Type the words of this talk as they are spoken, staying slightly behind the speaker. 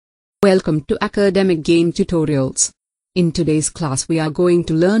Welcome to Academic Game Tutorials. In today's class we are going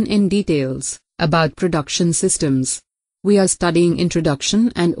to learn in details about production systems. We are studying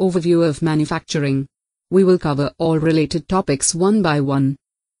Introduction and Overview of Manufacturing. We will cover all related topics one by one.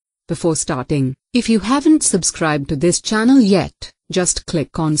 Before starting, if you haven't subscribed to this channel yet, just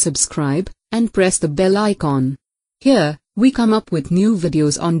click on subscribe and press the bell icon. Here, we come up with new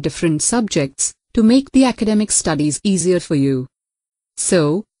videos on different subjects to make the academic studies easier for you.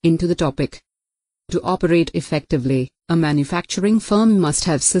 So, into the topic. To operate effectively, a manufacturing firm must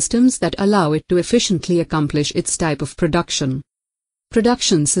have systems that allow it to efficiently accomplish its type of production.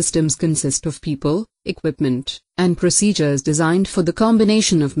 Production systems consist of people, equipment, and procedures designed for the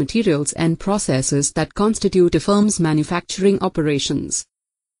combination of materials and processes that constitute a firm's manufacturing operations.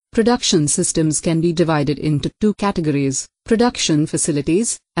 Production systems can be divided into two categories: production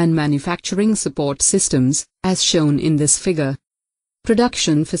facilities and manufacturing support systems, as shown in this figure.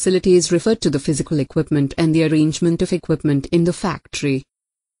 Production facilities refer to the physical equipment and the arrangement of equipment in the factory.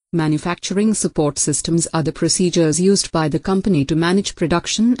 Manufacturing support systems are the procedures used by the company to manage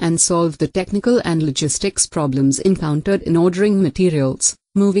production and solve the technical and logistics problems encountered in ordering materials,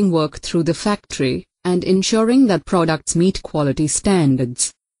 moving work through the factory, and ensuring that products meet quality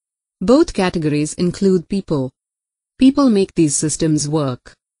standards. Both categories include people. People make these systems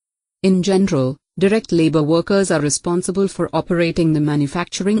work. In general, direct labor workers are responsible for operating the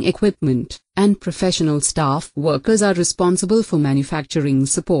manufacturing equipment, and professional staff workers are responsible for manufacturing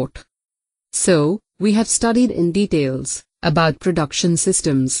support. So, we have studied in details about production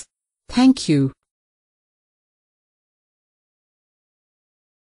systems. Thank you.